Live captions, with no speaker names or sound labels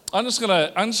I'm just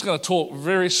gonna talk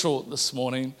very short this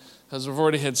morning because we've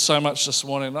already had so much this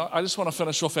morning. I just want to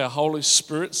finish off our Holy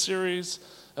Spirit series,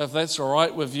 if that's all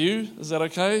right with you. Is that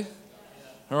okay?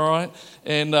 Yeah. All right.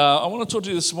 And I want to talk to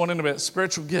you this morning about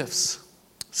spiritual gifts.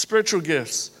 Spiritual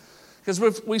gifts. Because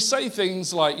we say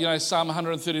things like, Psalm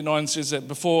 139 says that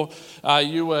before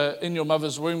you were in your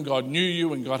mother's womb, God knew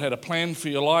you and God had a plan for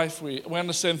your life. We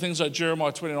understand things like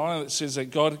Jeremiah 29 that says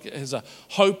that God has a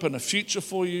hope and a future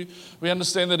for you. We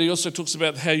understand that he also talks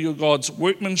about how you're God's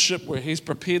workmanship, where he's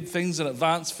prepared things in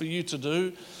advance for you to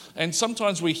do. And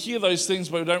sometimes we hear those things,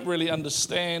 but we don't really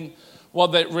understand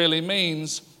what that really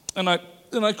means. And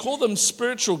I call them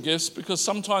spiritual gifts because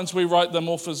sometimes we write them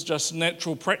off as just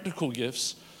natural, practical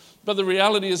gifts. But the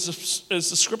reality is the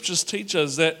scriptures teach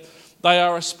us that they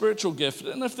are a spiritual gift.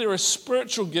 And if they're a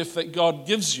spiritual gift that God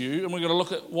gives you, and we're going to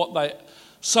look at what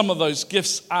some of those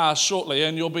gifts are shortly,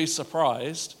 and you'll be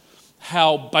surprised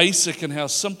how basic and how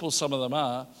simple some of them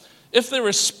are. If they're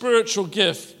a spiritual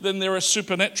gift, then they're a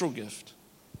supernatural gift.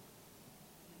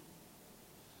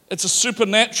 It's a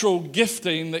supernatural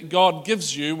gifting that God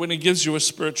gives you when he gives you a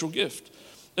spiritual gift.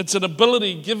 It's an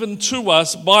ability given to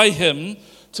us by him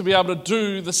to be able to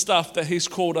do the stuff that he's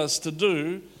called us to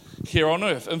do here on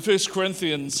earth. In 1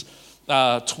 Corinthians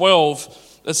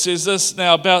 12, it says this,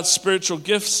 "Now about spiritual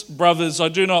gifts, brothers, I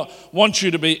do not want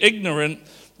you to be ignorant.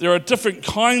 There are different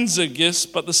kinds of gifts,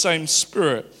 but the same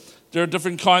Spirit. There are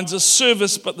different kinds of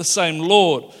service, but the same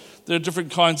Lord. There are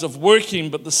different kinds of working,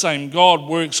 but the same God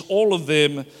works all of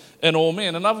them in all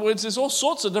men." In other words, there's all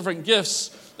sorts of different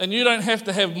gifts. And you don't have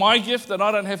to have my gift, and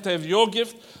I don't have to have your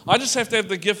gift. I just have to have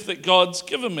the gift that God's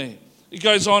given me. It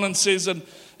goes on and says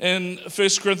in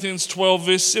 1 Corinthians 12,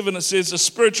 verse 7, it says, "A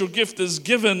spiritual gift is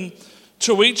given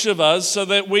to each of us so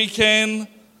that we can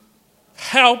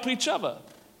help each other."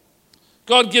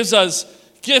 God gives us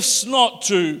gifts not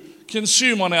to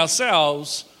consume on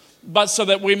ourselves, but so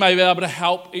that we may be able to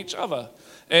help each other.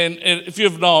 And if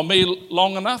you've known me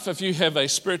long enough, if you have a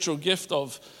spiritual gift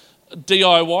of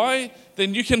DIY,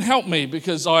 then you can help me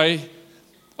because I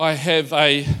have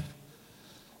a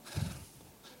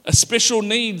special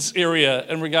needs area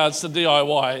in regards to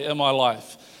DIY in my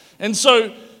life. And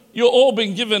so you're all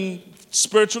been given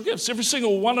spiritual gifts. Every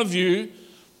single one of you,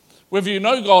 whether you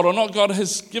know God or not, God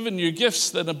has given you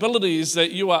gifts and abilities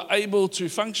that you are able to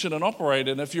function and operate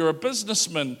in. If you're a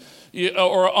businessman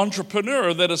or an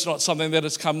entrepreneur, that is not something that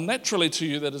has come naturally to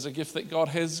you. That is a gift that God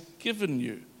has given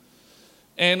you.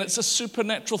 And it's a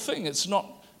supernatural thing. It's not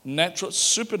natural, it's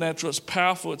supernatural, it's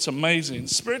powerful, it's amazing.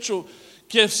 Spiritual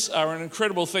gifts are an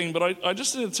incredible thing, but I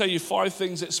just need to tell you 5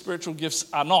 things that spiritual gifts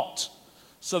are not,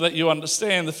 so that you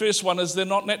understand. The first one is they're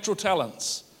not natural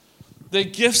talents. They're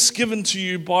gifts given to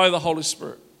you by the Holy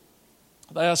Spirit.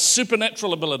 They are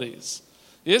supernatural abilities.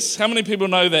 Yes? How many people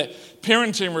know that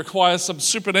parenting requires some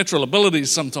supernatural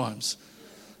abilities sometimes?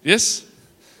 Yes?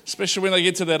 Especially when they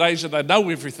get to that age that they know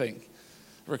everything.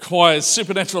 Requires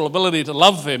supernatural ability to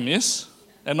love them, yes,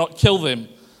 and not kill them,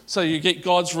 so you get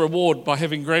God's reward by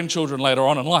having grandchildren later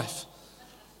on in life.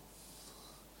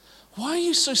 Why are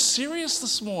you so serious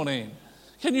this morning?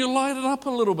 Can you light it up a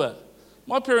little bit?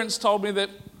 My parents told me that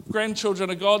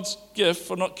grandchildren are God's gift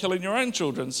for not killing your own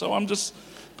children, so I'm just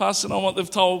passing on what they've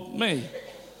told me.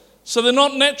 So they're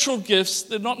not natural gifts,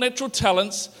 they're not natural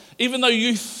talents. Even though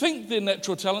you think they're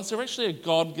natural talents, they're actually a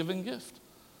God-given gift.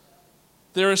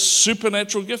 They're a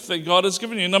supernatural gift that God has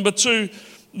given you. Number 2,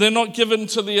 they're not given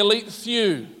to the elite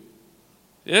few.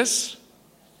 Yes?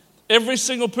 Every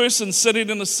single person sitting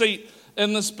in a seat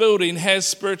in this building has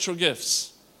spiritual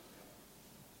gifts.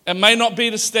 It may not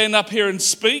be to stand up here and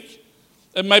speak.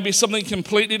 It may be something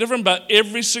completely different, but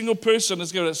every single person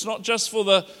is given. It's not just for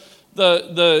the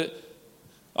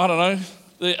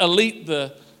elite,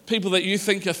 the people that you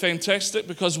think are fantastic,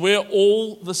 because we're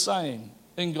all the same.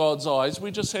 In God's eyes, we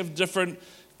just have different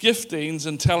giftings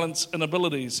and talents and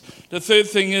abilities. The third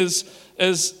thing is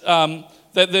that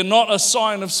they're not a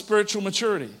sign of spiritual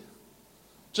maturity.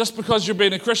 Just because you've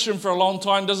been a Christian for a long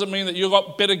time doesn't mean that you've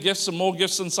got better gifts and more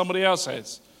gifts than somebody else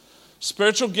has.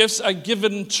 Spiritual gifts are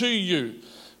given to you.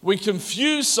 We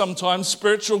confuse sometimes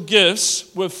spiritual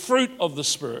gifts with fruit of the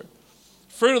Spirit.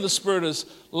 Fruit of the Spirit is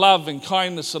love and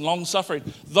kindness and long-suffering.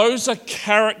 Those are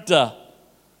character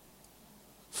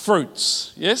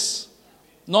fruits, yes?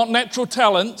 Not natural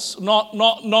talents,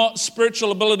 not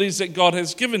spiritual abilities that God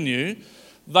has given you.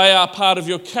 They are part of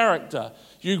your character.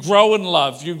 You grow in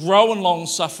love, you grow in long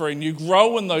suffering, you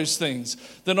grow in those things.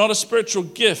 They're not a spiritual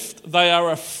gift, they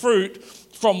are a fruit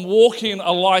from walking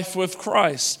a life with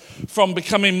Christ, from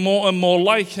becoming more and more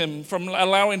like Him, from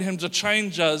allowing Him to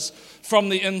change us from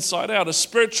the inside out. A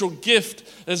spiritual gift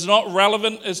is not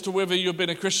relevant as to whether you've been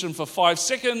a Christian for 5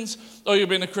 seconds or you've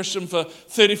been a Christian for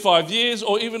 35 years,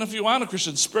 or even if you aren't a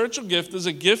Christian. Spiritual gift is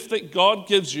a gift that God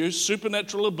gives you,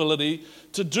 supernatural ability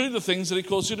to do the things that He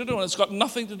calls you to do, and it's got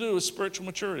nothing to do with spiritual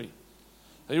maturity.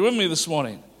 Are you with me this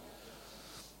morning?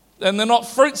 And they're not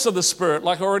fruits of the Spirit,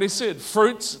 like I already said.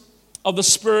 Fruits of the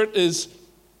Spirit is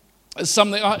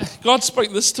something. God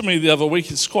spoke this to me the other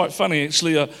week. It's quite funny,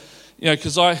 actually,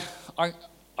 because I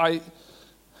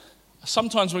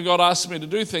sometimes when God asks me to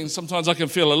do things, sometimes I can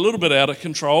feel a little bit out of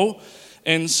control.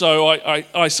 And so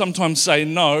I sometimes say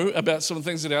no about some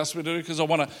things that He asks me to do because I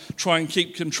want to try and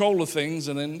keep control of things.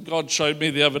 And then God showed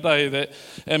me the other day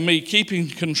that me keeping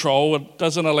control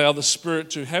doesn't allow the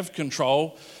Spirit to have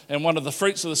control. And one of the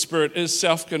fruits of the Spirit is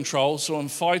self-control. So I'm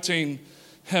fighting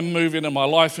Him moving in my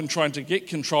life and trying to get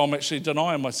control. I'm actually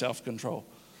denying my self-control.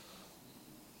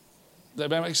 Does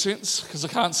that make sense? Because I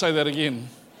can't say that again.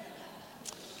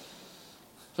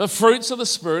 The fruits of the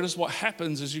Spirit is what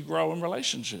happens as you grow in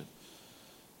relationship.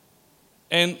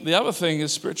 And the other thing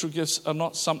is spiritual gifts are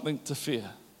not something to fear.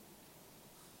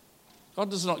 God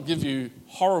does not give you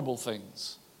horrible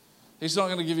things. He's not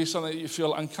going to give you something that you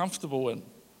feel uncomfortable in.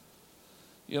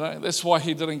 You know, that's why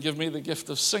He didn't give me the gift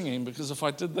of singing, because if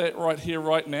I did that right here,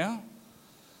 right now,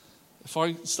 if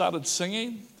I started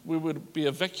singing, we would be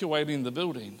evacuating the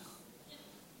building.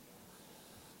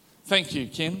 Thank you,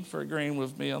 Ken, for agreeing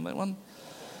with me on that one.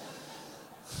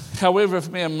 However, if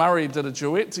me and Murray did a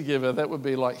duet together, that would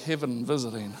be like heaven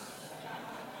visiting.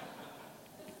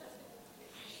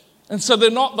 And so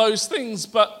they're not those things,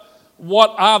 but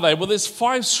what are they? Well, there's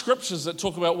 5 scriptures that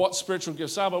talk about what spiritual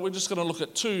gifts are, but we're just going to look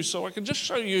at 2, so I can just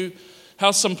show you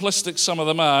how simplistic some of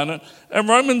them are. And in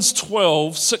Romans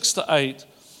 12, 6-8,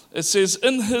 it says,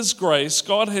 in His grace,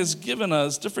 God has given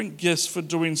us different gifts for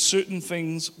doing certain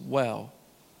things well.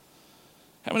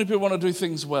 How many people want to do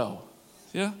things well?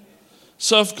 Yeah?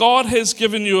 So if God has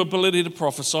given you ability to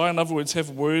prophesy, in other words,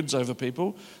 have words over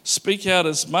people, speak out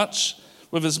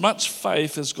with as much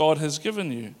faith as God has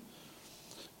given you.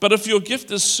 But if your gift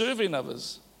is serving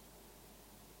others,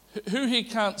 who here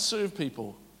can't serve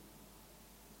people?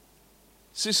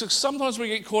 See, so sometimes we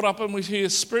get caught up and we hear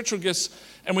spiritual gifts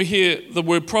and we hear the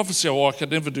word prophecy, oh, I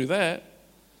could never do that.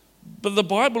 But the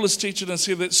Bible is teaching us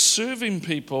here that serving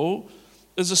people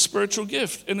is a spiritual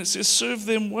gift, and it says serve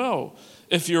them well.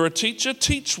 If you're a teacher,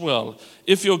 teach well.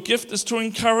 If your gift is to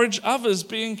encourage others,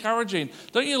 be encouraging.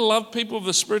 Don't you love people with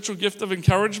the spiritual gift of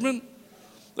encouragement?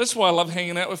 That's why I love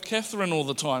hanging out with Catherine all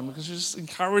the time, because she just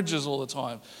encourages all the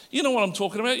time. You know what I'm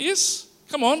talking about? Yes?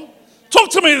 Come on.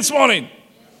 Talk to me this morning.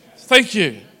 Thank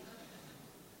you.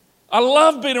 I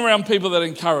love being around people that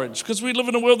encourage, because we live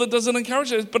in a world that doesn't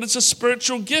encourage it, but it's a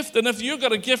spiritual gift. And if you've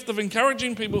got a gift of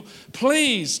encouraging people,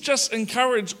 please just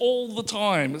encourage all the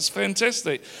time. It's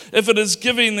fantastic. If it is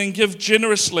giving, then give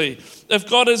generously. If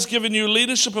God has given you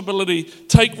leadership ability,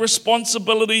 take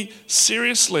responsibility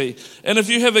seriously. And if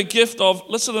you have a gift of,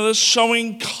 listen to this,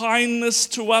 showing kindness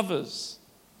to others,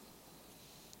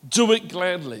 do it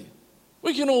gladly.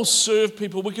 We can all serve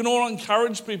people. We can all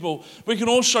encourage people. We can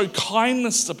all show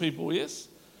kindness to people, yes?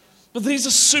 But these are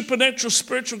supernatural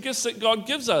spiritual gifts that God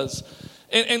gives us.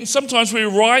 And sometimes we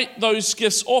write those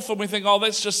gifts off and we think, oh,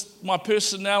 that's just my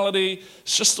personality.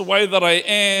 It's just the way that I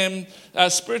am.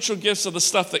 Spiritual gifts are the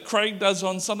stuff that Craig does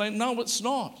on Sunday. No, it's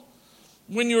not.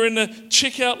 When you're in the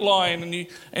checkout line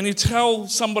and you tell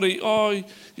somebody, oh,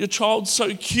 your child's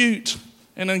so cute,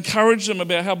 and encourage them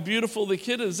about how beautiful the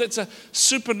kid is. That's a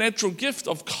supernatural gift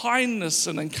of kindness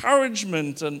and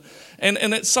encouragement, and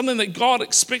it's something that God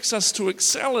expects us to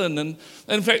excel in. And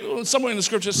in fact, somewhere in the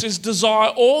scripture it says, desire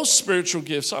all spiritual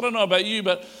gifts. I don't know about you,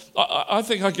 but I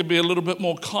think I could be a little bit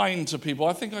more kind to people.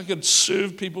 I think I could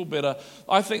serve people better.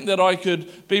 I think that I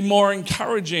could be more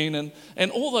encouraging,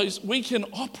 and all those, we can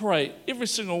operate every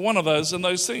single one of those and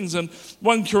those things. And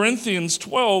 1 Corinthians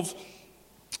 12,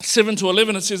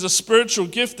 7-11, it says, a spiritual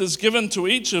gift is given to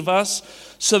each of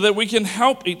us so that we can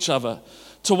help each other.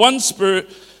 To one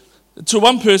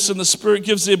person, the Spirit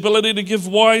gives the ability to give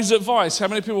wise advice. How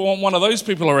many people want one of those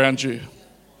people around you?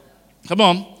 Come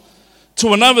on.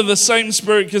 To another, the same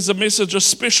Spirit gives a message of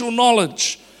special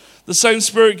knowledge. The same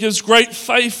Spirit gives great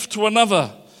faith to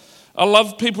another. I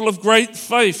love people of great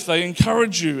faith. They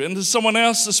encourage you. And to someone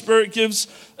else, the Spirit gives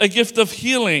a gift of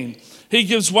healing. He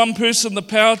gives one person the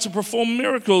power to perform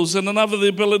miracles and another the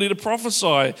ability to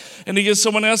prophesy. And he gives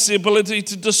someone else the ability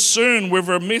to discern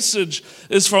whether a message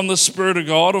is from the Spirit of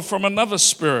God or from another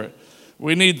spirit.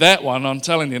 We need that one, I'm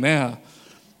telling you now.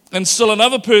 And still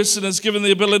another person is given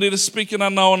the ability to speak in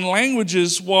unknown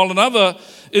languages, while another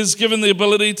is given the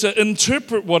ability to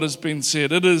interpret what has been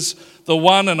said. It is the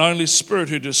one and only Spirit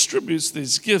who distributes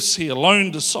these gifts. He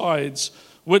alone decides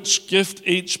which gift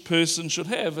each person should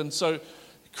have. And so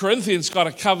Corinthians kind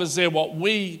of covers there what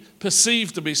we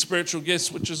perceive to be spiritual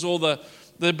gifts, which is all the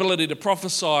ability to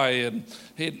prophesy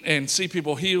and see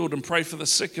people healed and pray for the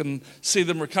sick and see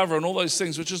them recover and all those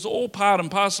things, which is all part and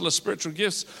parcel of spiritual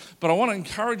gifts. But I want to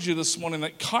encourage you this morning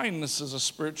that kindness is a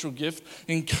spiritual gift,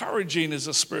 encouraging is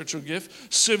a spiritual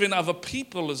gift, serving other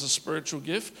people is a spiritual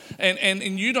gift, and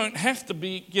you don't have to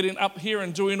be getting up here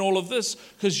and doing all of this,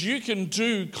 because you can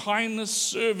do kindness,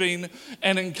 serving,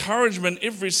 and encouragement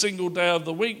every single day of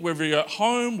the week, whether you're at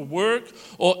home, work,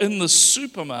 or in the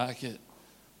supermarket.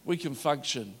 We can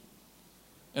function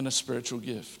in a spiritual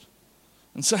gift.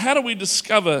 And so how do we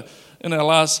discover, in our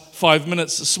last 5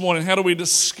 minutes this morning, how do we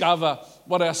discover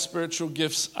what our spiritual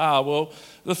gifts are? Well,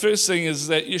 the first thing is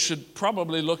that you should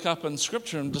probably look up in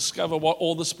Scripture and discover what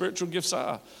all the spiritual gifts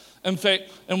are. In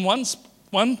fact, in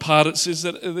one part it says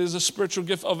that there's a spiritual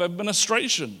gift of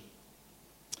administration.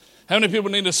 How many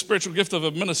people need a spiritual gift of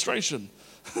administration?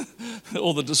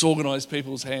 All the disorganized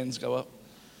people's hands go up.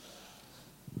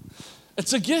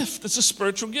 It's a gift. It's a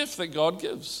spiritual gift that God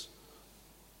gives.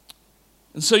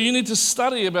 And so you need to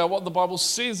study about what the Bible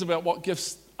says about what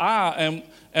gifts are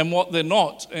and what they're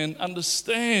not, and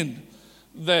understand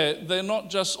that they're not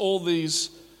just all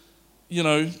these,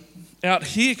 out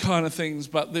here kind of things,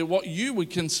 but they're what you would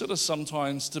consider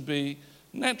sometimes to be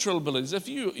natural abilities. If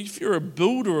you're a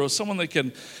builder or someone that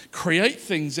can create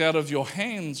things out of your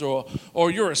hands, or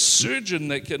you're a surgeon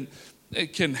that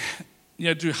can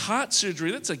do heart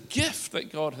surgery, that's a gift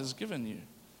that God has given you.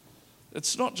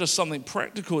 It's not just something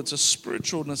practical, it's a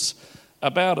spiritualness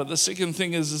about it. The second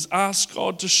thing is ask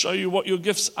God to show you what your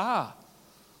gifts are.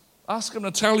 Ask Him to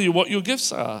tell you what your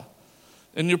gifts are.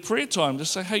 In your prayer time,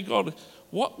 just say, hey God,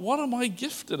 what am I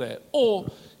gifted at? Or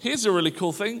here's a really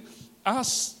cool thing,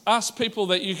 ask people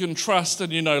that you can trust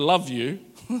and love you.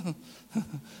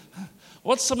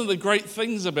 What's some of the great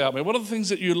things about me? What are the things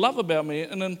that you love about me?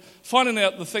 And then finding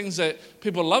out the things that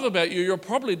people love about you, you'll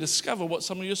probably discover what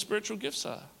some of your spiritual gifts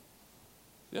are.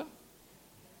 Yeah?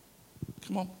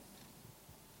 Come on.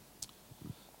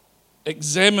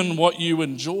 Examine what you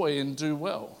enjoy and do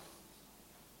well.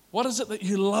 What is it that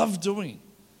you love doing?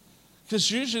 Because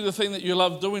usually the thing that you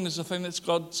love doing is the thing that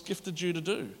God's gifted you to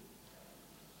do.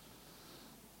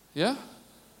 Yeah?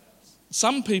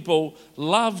 Some people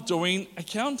love doing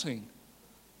accounting.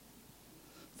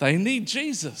 They need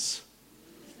Jesus.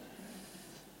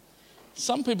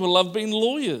 Some people love being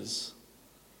lawyers.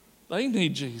 They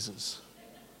need Jesus.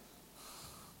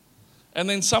 And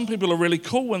then some people are really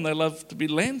cool and they love to be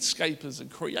landscapers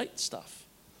and create stuff.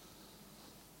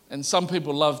 And some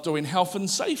people love doing health and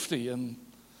safety and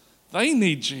they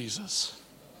need Jesus.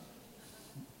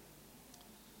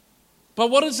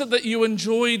 But what is it that you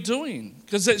enjoy doing?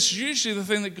 Because that's usually the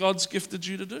thing that God's gifted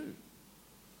you to do.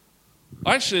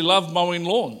 I actually love mowing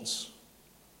lawns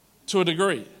to a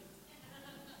degree.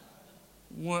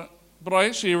 But I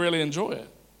actually really enjoy it.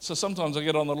 So sometimes I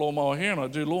get on the lawnmower here and I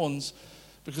do lawns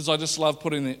because I just love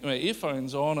putting my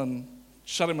earphones on and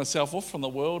shutting myself off from the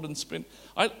world and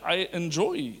I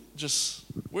enjoy just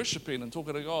worshiping and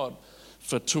talking to God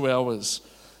for 2 hours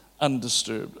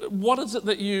undisturbed. What is it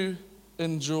that you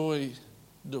enjoy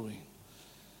doing?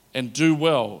 And do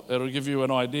well. It'll give you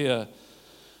an idea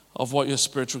of what your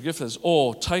spiritual gift is.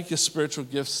 Or take your spiritual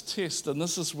gifts test. And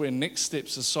this is where next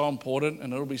steps is so important.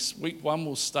 And it'll be week 1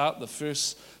 will start the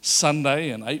first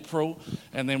Sunday in April.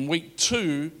 And then week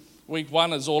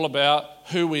 1 is all about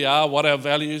who we are, what our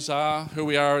values are, who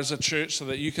we are as a church, so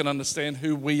that you can understand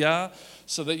who we are,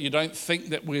 so that you don't think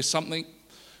that we're something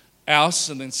else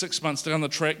and then 6 months down the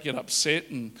track get upset.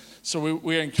 And so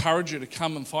we encourage you to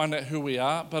come and find out who we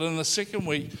are. But in the second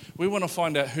week, we want to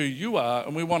find out who you are,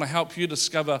 and we want to help you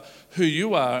discover who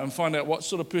you are and find out what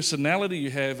sort of personality you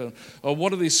have, or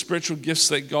what are these spiritual gifts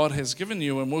that God has given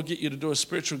you. And we'll get you to do a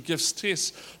spiritual gifts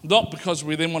test, not because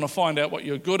we then want to find out what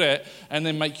you're good at and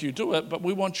then make you do it, but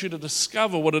we want you to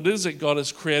discover what it is that God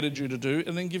has created you to do,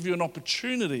 and then give you an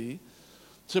opportunity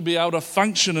to be able to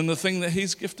function in the thing that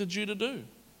He's gifted you to do.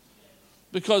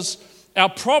 Because our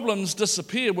problems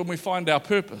disappear when we find our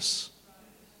purpose.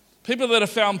 People that have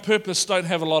found purpose don't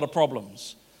have a lot of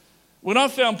problems. When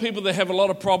I've found people that have a lot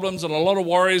of problems and a lot of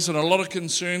worries and a lot of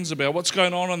concerns about what's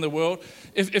going on in the world,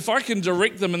 if I can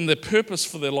direct them in their purpose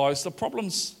for their lives, the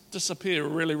problems disappear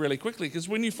really, really quickly. Because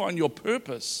when you find your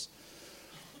purpose,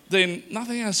 then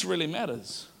nothing else really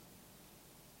matters.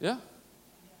 Yeah?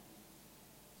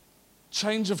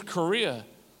 Change of career.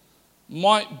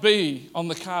 might be on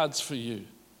the cards for you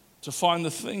to find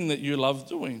the thing that you love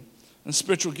doing. And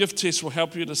spiritual gift tests will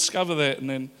help you discover that.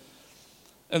 And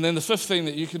then the fifth thing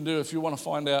that you can do if you want to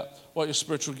find out what your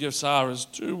spiritual gifts are is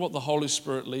do what the Holy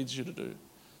Spirit leads you to do.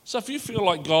 So if you feel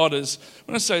like God is,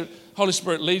 when I say Holy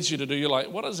Spirit leads you to do, you're like,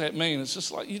 what does that mean? It's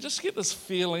just like you just get this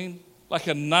feeling, like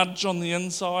a nudge on the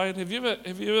inside. Have you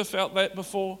ever felt that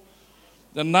before?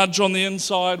 The nudge on the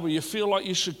inside where you feel like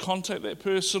you should contact that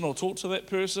person or talk to that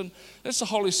person. That's the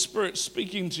Holy Spirit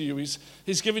speaking to you.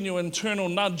 He's giving you an internal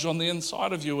nudge on the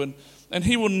inside of you, and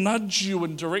He will nudge you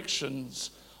in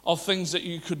directions of things that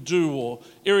you could do or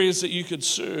areas that you could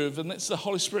serve. And that's the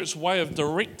Holy Spirit's way of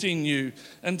directing you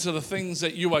into the things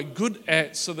that you are good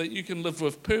at so that you can live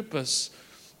with purpose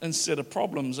instead of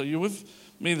problems. Are you with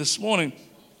me this morning?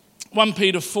 1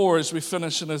 Peter 4 as we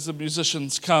finish and as the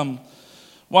musicians come.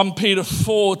 1 Peter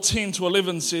 4, 10 to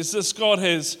 11 says this: God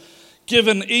has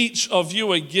given each of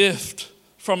you a gift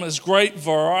from His great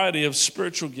variety of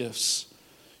spiritual gifts.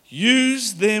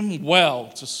 Use them well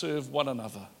to serve one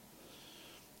another.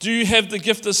 Do you have the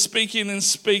gift of speaking? And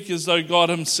speak as though God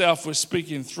Himself was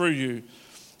speaking through you.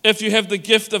 If you have the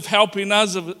gift of helping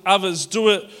others, do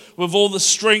it with all the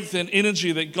strength and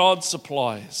energy that God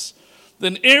supplies.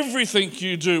 Then everything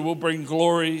you do will bring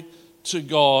glory to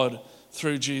God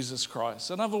through Jesus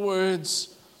Christ. In other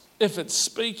words, if it's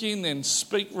speaking, then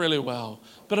speak really well.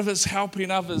 But if it's helping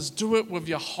others, do it with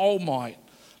your whole might.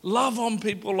 Love on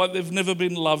people like they've never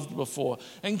been loved before.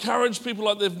 Encourage people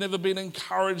like they've never been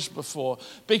encouraged before.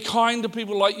 Be kind to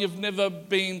people like you've never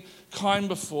been kind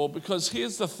before. Because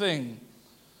here's the thing.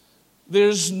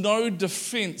 There's no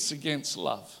defense against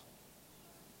love.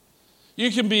 You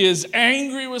can be as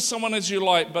angry with someone as you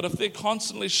like, but if they're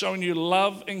constantly showing you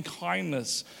love and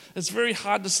kindness, it's very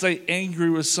hard to stay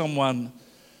angry with someone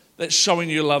that's showing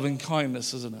you love and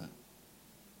kindness, isn't it?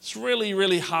 It's really,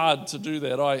 really hard to do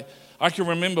that. I can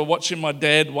remember watching my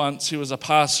dad once. He was a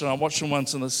pastor, and I watched him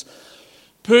once, and this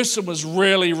person was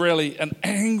really, really an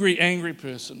angry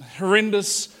person.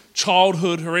 Horrendous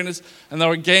childhood, horrendous. And they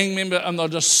were a gang member, and they were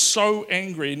just so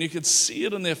angry. And you could see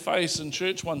it in their face in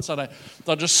church one Sunday.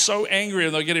 They're just so angry,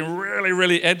 and they're getting really,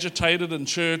 really agitated in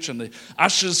church. And the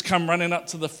ushers come running up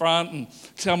to the front and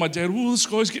tell my dad, "Oh, this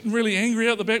guy's getting really angry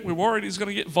out the back. We're worried he's going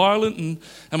to get violent." And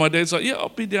my dad's like, "Yeah, I'll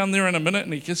be down there in a minute."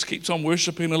 And he just keeps on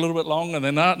worshiping a little bit longer. And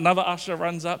then another usher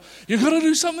runs up. "You've got to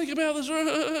do something about this."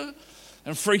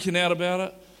 And freaking out about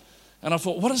it. And I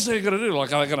thought, what is they going to do?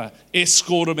 Like, are they going to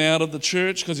escort him out of the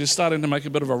church because you're starting to make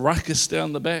a bit of a ruckus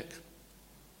down the back?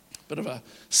 Bit of a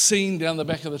scene down the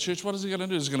back of the church. What is he going to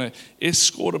do? Is he going to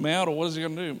escort him out, or what is he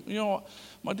going to do? You know what?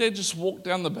 My dad just walked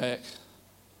down the back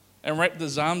and wrapped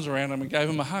his arms around him and gave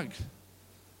him a hug.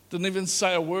 Didn't even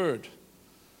say a word.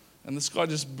 And this guy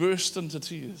just burst into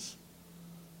tears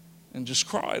and just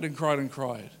cried and cried and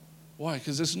cried. Why?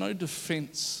 Because there's no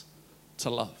defense to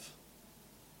love.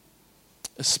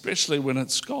 Especially when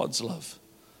it's God's love.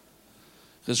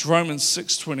 Because Romans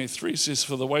 6:23 says,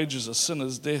 "For the wages of sin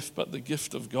is death, but the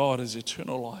gift of God is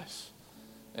eternal life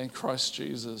in Christ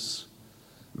Jesus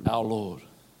our Lord."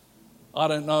 I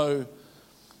don't know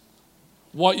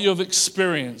what you've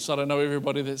experienced. I don't know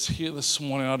everybody that's here this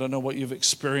morning. I don't know what you've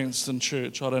experienced in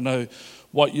church. I don't know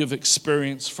what you've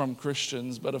experienced from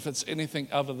Christians. But if it's anything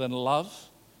other than love,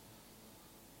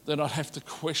 then I'd have to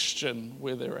question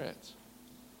where they're at.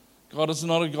 God is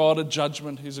not a God of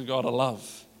judgment. He's a God of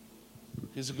love.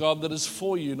 He's a God that is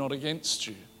for you, not against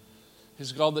you.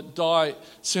 He's a God that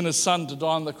sent His Son to die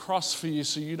on the cross for you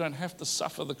so you don't have to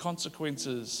suffer the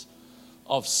consequences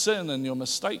of sin and your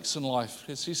mistakes in life.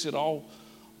 Because He said,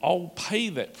 I'll pay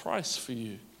that price for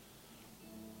you.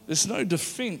 There's no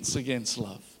defense against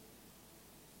love.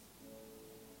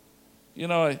 You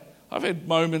know, I've had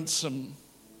moments in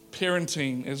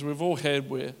parenting, as we've all had,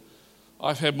 where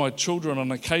I've had my children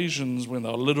on occasions when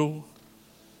they're little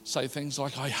say things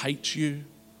like, "I hate you."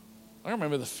 I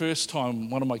remember the first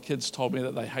time one of my kids told me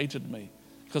that they hated me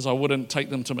because I wouldn't take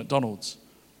them to McDonald's.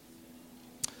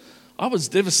 I was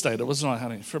devastated, wasn't I,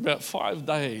 honey? For about 5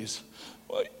 days.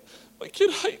 My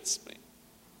kid hates me.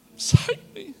 Just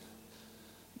hate me.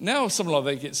 Now if something like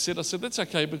that gets said, I said, that's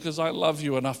okay because I love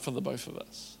you enough for the both of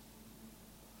us.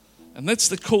 And that's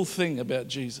the cool thing about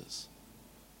Jesus.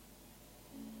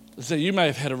 Is that you may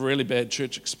have had a really bad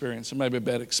church experience, or maybe a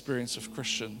bad experience with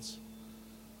Christians.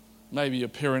 Maybe your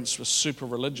parents were super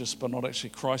religious but not actually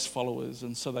Christ followers,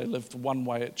 and so they lived one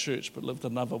way at church but lived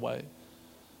another way,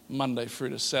 Monday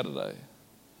through to Saturday.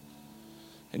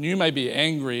 And you may be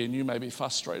angry and you may be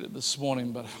frustrated this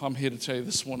morning, but I'm here to tell you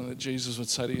this morning that Jesus would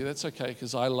say to you, that's okay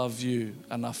because I love you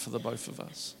enough for the both of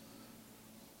us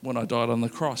when I died on the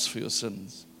cross for your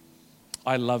sins.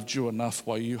 I loved you enough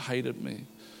while you hated me.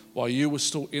 While you were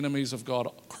still enemies of God,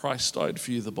 Christ died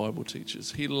for you, the Bible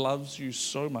teaches. He loves you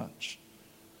so much.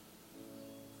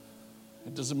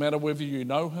 It doesn't matter whether you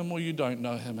know him or you don't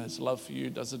know him. His love for you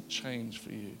doesn't change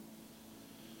for you.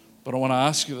 But I want to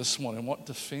ask you this morning, what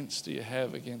defense do you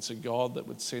have against a God that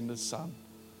would send his son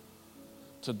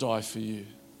to die for you?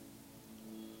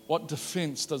 What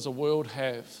defense does the world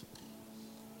have,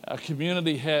 our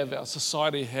community have, our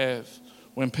society have,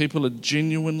 when people are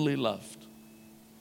genuinely loved?